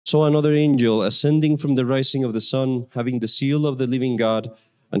saw another angel ascending from the rising of the sun, having the seal of the living God,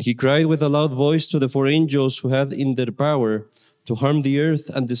 and he cried with a loud voice to the four angels who had in their power to harm the earth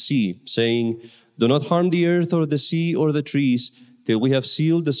and the sea, saying, "Do not harm the earth or the sea or the trees, till we have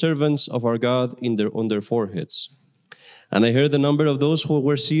sealed the servants of our God on their foreheads." And I heard the number of those who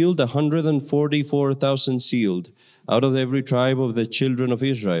were sealed, 144,000 sealed, out of every tribe of the children of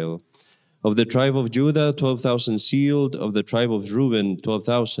Israel. Of the tribe of Judah, 12,000 sealed. Of the tribe of Reuben,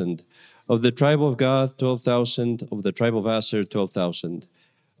 12,000. Of the tribe of Gad, 12,000. Of the tribe of Asher, 12,000.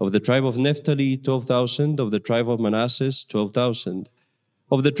 Of the tribe of Naphtali, 12,000. Of the tribe of Manasseh, 12,000.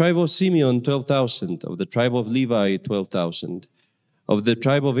 Of the tribe of Simeon, 12,000. Of the tribe of Levi, 12,000. Of the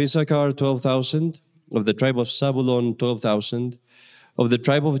tribe of Issachar, 12,000. Of the tribe of Zabulon, 12,000. Of the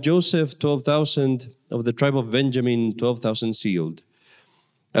tribe of Joseph, 12,000. Of the tribe of Benjamin, 12,000 sealed.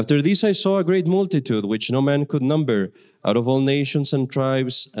 After this I saw a great multitude, which no man could number, out of all nations and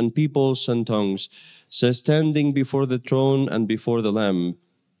tribes and peoples and tongues, standing before the throne and before the Lamb,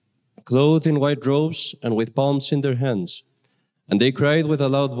 clothed in white robes and with palms in their hands. And they cried with a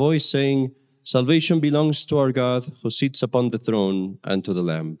loud voice, saying, "Salvation belongs to our God, who sits upon the throne, and to the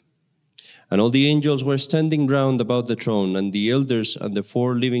Lamb." And all the angels were standing round about the throne, and the elders and the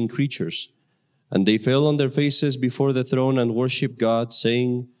four living creatures. And they fell on their faces before the throne and worshipped God,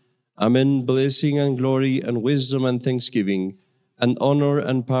 saying, "Amen, blessing and glory and wisdom and thanksgiving, and honor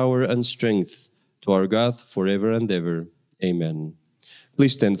and power and strength to our God forever and ever. Amen."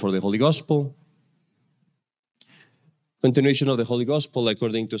 Please stand for the Holy Gospel. Continuation of the Holy Gospel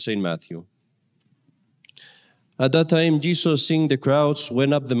according to St. Matthew. At that time, Jesus, seeing the crowds,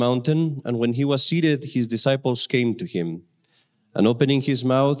 went up the mountain, and when he was seated, his disciples came to him. And opening his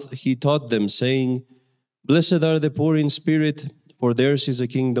mouth, he taught them, saying, "Blessed are the poor in spirit, for theirs is the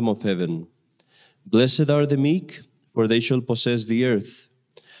kingdom of heaven. Blessed are the meek, for they shall possess the earth.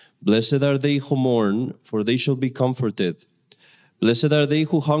 Blessed are they who mourn, for they shall be comforted. Blessed are they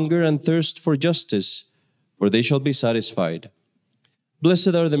who hunger and thirst for justice, for they shall be satisfied.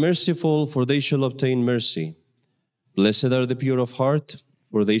 Blessed are the merciful, for they shall obtain mercy. Blessed are the pure of heart,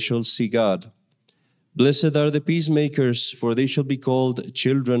 for they shall see God. Blessed are the peacemakers, for they shall be called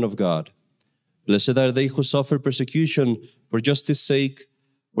children of God. Blessed are they who suffer persecution for justice' sake,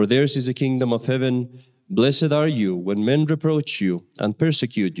 for theirs is the kingdom of heaven. Blessed are you when men reproach you and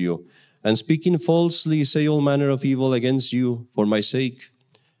persecute you, and speaking falsely say all manner of evil against you for my sake.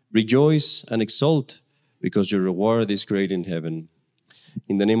 Rejoice and exult, because your reward is great in heaven.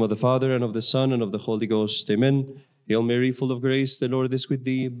 In the name of the Father, and of the Son, and of the Holy Ghost. Amen. Hail Mary, full of grace, the Lord is with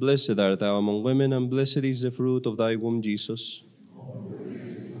thee. Blessed art thou among women, and blessed is the fruit of thy womb, Jesus.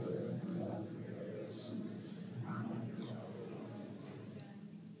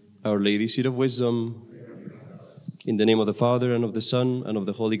 Our Lady, seat of wisdom, in the name of the Father, and of the Son, and of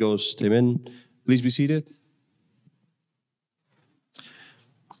the Holy Ghost. Amen. Please be seated.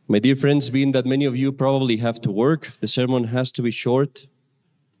 My dear friends, being that many of you probably have to work, the sermon has to be short.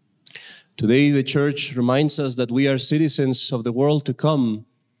 Today, the Church reminds us that we are citizens of the world to come,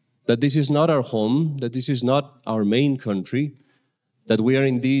 that this is not our home, that this is not our main country, that we are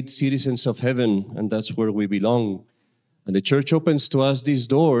indeed citizens of heaven, and that's where we belong. And the Church opens to us these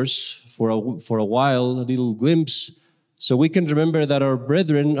doors for a while, a little glimpse, so we can remember that our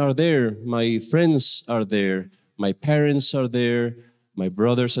brethren are there, my friends are there, my parents are there, my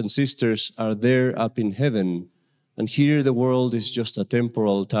brothers and sisters are there up in heaven. And here the world is just a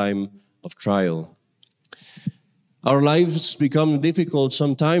temporal time of trial. Our lives become difficult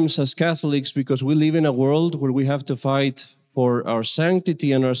sometimes as Catholics because we live in a world where we have to fight for our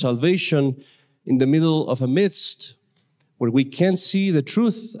sanctity and our salvation in the middle of a midst where we can't see the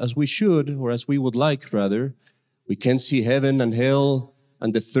truth as we should, or as we would like rather. We can't see heaven and hell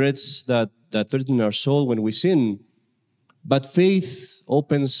and the threats that threaten our soul when we sin. But faith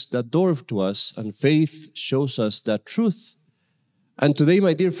opens that door to us, and faith shows us that truth. And today,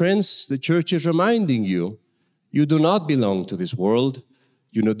 my dear friends, the Church is reminding you, you do not belong to this world.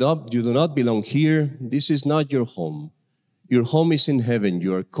 You do not belong here. This is not your home. Your home is in heaven.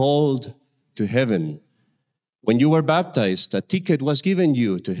 You are called to heaven. When you were baptized, a ticket was given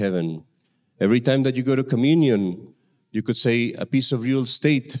you to heaven. Every time that you go to communion, you could say a piece of real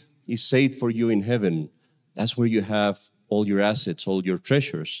estate is saved for you in heaven. That's where you have all your assets, all your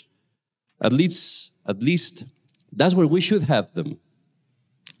treasures. At least, that's where we should have them.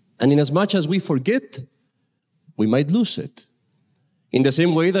 And in as much as we forget, we might lose it. In the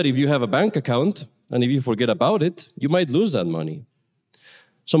same way that if you have a bank account, and if you forget about it, you might lose that money.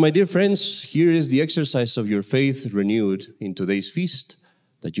 So my dear friends, here is the exercise of your faith renewed in today's feast,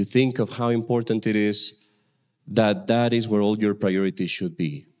 that you think of how important it is that that is where all your priorities should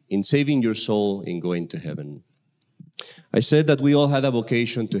be, in saving your soul, in going to heaven. I said that we all had a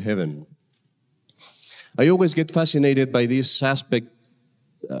vocation to heaven. I always get fascinated by this aspect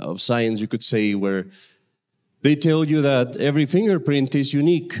of science, you could say, where they tell you that every fingerprint is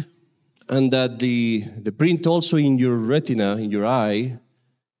unique and that the print also in your retina, in your eye,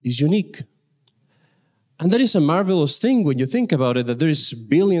 is unique. And that is a marvelous thing when you think about it, that there is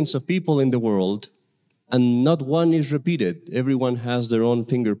billions of people in the world and not one is repeated. Everyone has their own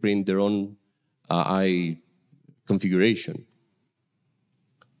fingerprint, their own eye configuration.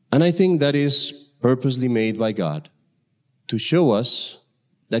 And I think that is purposely made by God to show us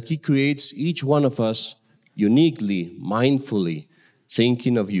that He creates each one of us uniquely, mindfully,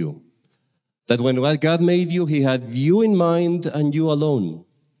 thinking of you. That when God made you, He had you in mind and you alone.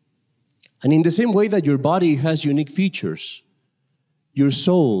 And in the same way that your body has unique features, your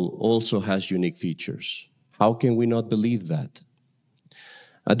soul also has unique features. How can we not believe that?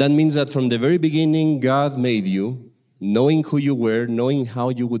 And that means that from the very beginning, God made you, knowing who you were, knowing how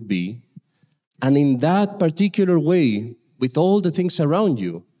you would be, and in that particular way, with all the things around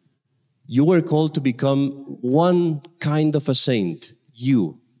you, you were called to become one kind of a saint,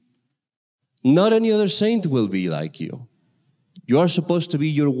 you. Not any other saint will be like you. You are supposed to be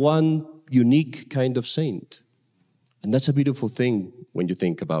your one unique kind of saint. And that's a beautiful thing when you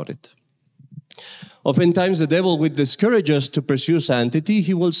think about it. Oftentimes the devil will discourage us to pursue sanctity.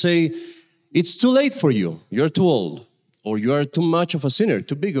 He will say, it's too late for you. You're too old. Or you are too much of a sinner,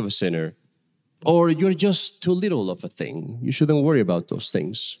 too big of a sinner. Or you're just too little of a thing. You shouldn't worry about those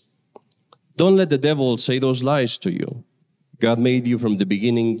things. Don't let the devil say those lies to you. God made you from the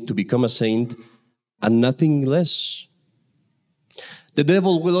beginning to become a saint and nothing less. The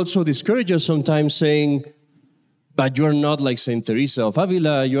devil will also discourage us sometimes saying, but you're not like Saint Teresa of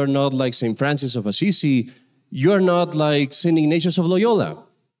Avila, you're not like Saint Francis of Assisi, you're not like Saint Ignatius of Loyola.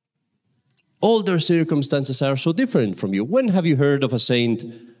 All their circumstances are so different from you. When have you heard of a saint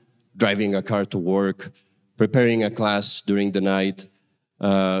driving a car to work, preparing a class during the night,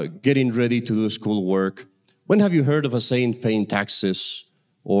 getting ready to do schoolwork? When have you heard of a saint paying taxes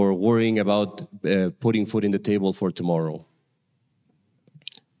or worrying about putting food in the table for tomorrow?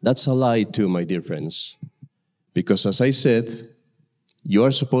 That's a lie too, my dear friends. Because as I said, you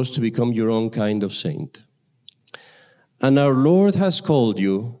are supposed to become your own kind of saint. And our Lord has called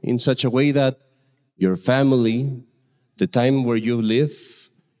you in such a way that your family, the time where you live,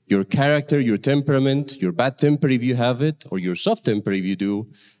 your character, your temperament, your bad temper if you have it, or your soft temper if you do,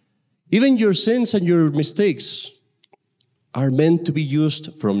 even your sins and your mistakes are meant to be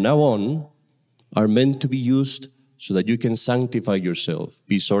used from now on, are meant to be used so that you can sanctify yourself.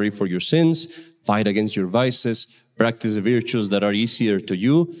 Be sorry for your sins, fight against your vices, practice the virtues that are easier to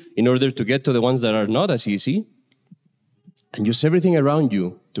you in order to get to the ones that are not as easy, and use everything around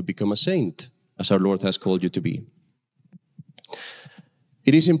you to become a saint, as our Lord has called you to be.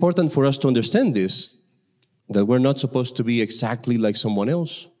 It is important for us to understand this, that we're not supposed to be exactly like someone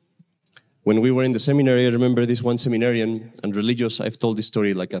else. When we were in the seminary, I remember this one seminarian and religious, I've told this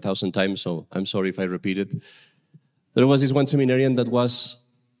story like 1,000 times, so I'm sorry if I repeat it. There was this one seminarian that was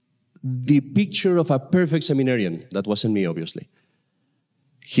the picture of a perfect seminarian. That wasn't me, obviously.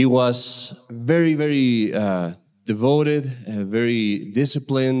 He was very, very devoted, very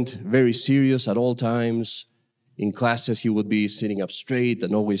disciplined, very serious at all times. In classes, he would be sitting up straight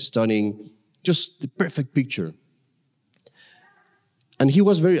and always stunning. Just the perfect picture. And he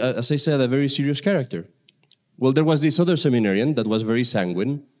was very, as I said, a very serious character. Well, there was this other seminarian that was very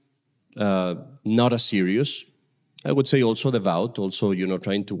sanguine, not as serious. I would say also devout, also,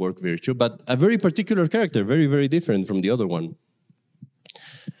 trying to work virtue, but a very particular character, very, very different from the other one.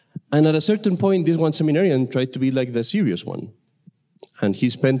 And at a certain point, this one seminarian tried to be like the serious one. And he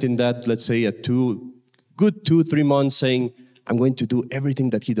spent in that, let's say, a good 2-3 months saying, I'm going to do everything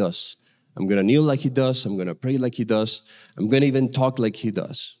that he does. I'm going to kneel like he does. I'm going to pray like he does. I'm going to even talk like he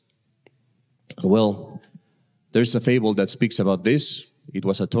does. Well, there's a fable that speaks about this. It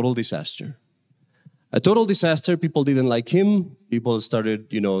was a total disaster. A total disaster. People didn't like him. People started,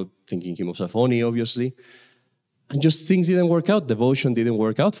 thinking him was a phony, obviously. And just things didn't work out. Devotion didn't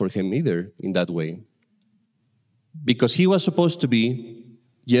work out for him either in that way. Because he was supposed to be,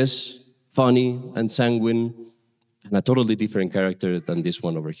 yes, funny and sanguine, and a totally different character than this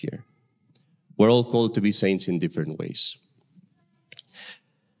one over here. We're all called to be saints in different ways.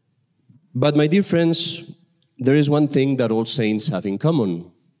 But my dear friends, there is one thing that all saints have in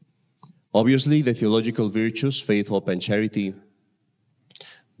common. Obviously, the theological virtues, faith, hope, and charity,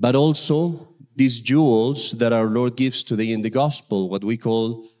 but also these jewels that our Lord gives today in the gospel, what we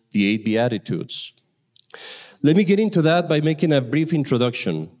call the 8 Beatitudes. Let me get into that by making a brief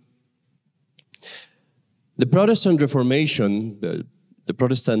introduction. The Protestant Reformation, the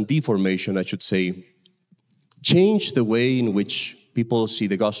Protestant Deformation, I should say, changed the way in which people see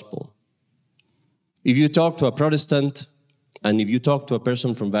the gospel. If you talk to a Protestant, and if you talk to a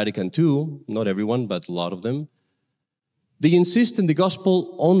person from Vatican II, not everyone, but a lot of them, they insist in the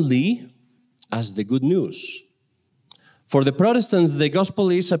gospel only as the good news. For the Protestants, the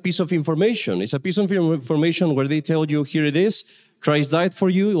gospel is a piece of information. It's a piece of information where they tell you, here it is, Christ died for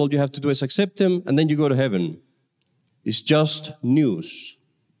you, all you have to do is accept him, and then you go to heaven. It's just news.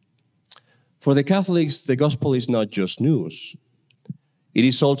 For the Catholics, the gospel is not just news. It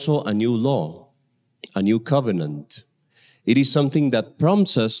is also a new law, a new covenant. It is something that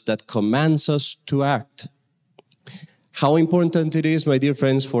prompts us, that commands us to act. How important it is, my dear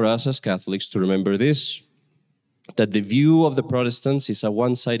friends, for us as Catholics to remember this, that the view of the Protestants is a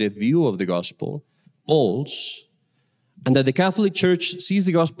one-sided view of the gospel, false, and that the Catholic Church sees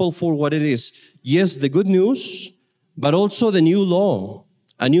the gospel for what it is. Yes, the good news, but also the new law,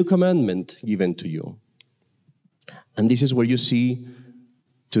 a new commandment given to you. And this is where you see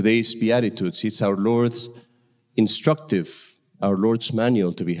today's Beatitudes. It's our Lord's instructive, our Lord's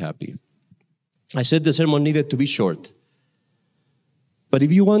manual to be happy. I said the sermon needed to be short. But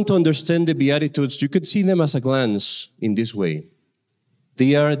if you want to understand the Beatitudes, you could see them as a glance in this way.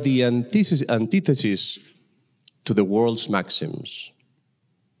 They are the antithesis to the world's maxims.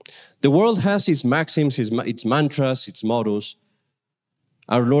 The world has its maxims, its mantras, its mottos.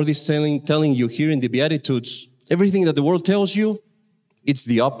 Our Lord is telling you here in the Beatitudes, everything that the world tells you, it's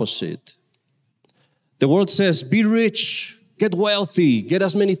the opposite. The world says, be rich, get wealthy, get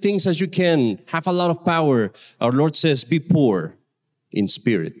as many things as you can, have a lot of power. Our Lord says, be poor in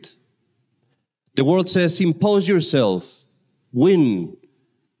spirit. The world says, impose yourself, win,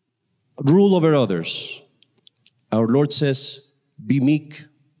 rule over others. Our Lord says, be meek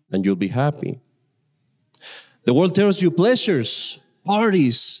and you'll be happy. The world tells you pleasures,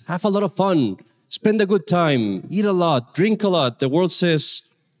 parties, have a lot of fun, spend a good time, eat a lot, drink a lot. The world says,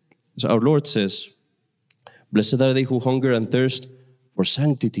 our Lord says, blessed are they who hunger and thirst for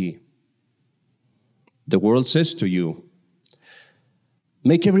sanctity. The world says to you,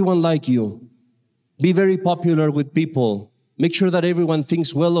 make everyone like you. Be very popular with people. Make sure that everyone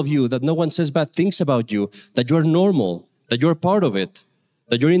thinks well of you, that no one says bad things about you, that you're normal, that you're part of it,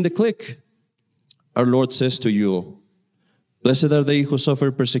 that you're in the clique. Our Lord says to you, blessed are they who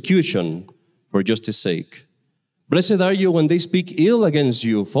suffer persecution for justice' sake. Blessed are you when they speak ill against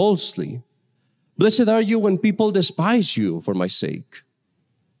you falsely. Blessed are you when people despise you for my sake.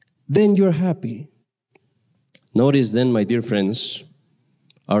 Then you're happy. Notice then, my dear friends,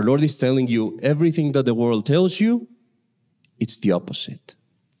 our Lord is telling you everything that the world tells you, it's the opposite.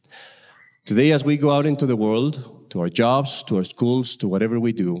 Today, as we go out into the world, to our jobs, to our schools, to whatever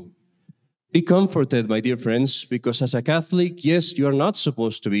we do, be comforted, my dear friends, because as a Catholic, yes, you are not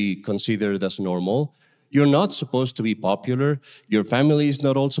supposed to be considered as normal. You're not supposed to be popular. Your family is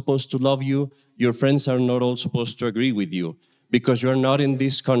not all supposed to love you. Your friends are not all supposed to agree with you, because you're not in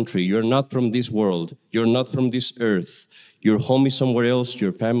this country. You're not from this world. You're not from this earth. Your home is somewhere else.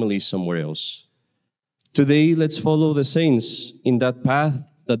 Your family is somewhere else. Today, let's follow the saints in that path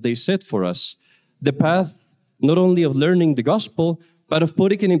that they set for us. The path not only of learning the gospel, but of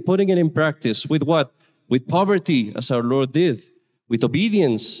putting it in practice. With what? With poverty, as our Lord did. With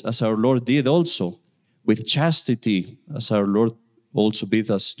obedience, as our Lord did also. With chastity, as our Lord also bid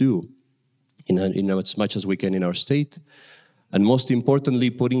us do, in as much as we can in our state. And most importantly,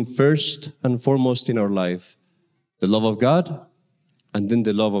 putting first and foremost in our life the love of God, and then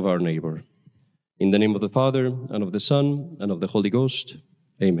the love of our neighbor. In the name of the Father, and of the Son, and of the Holy Ghost,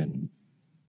 amen.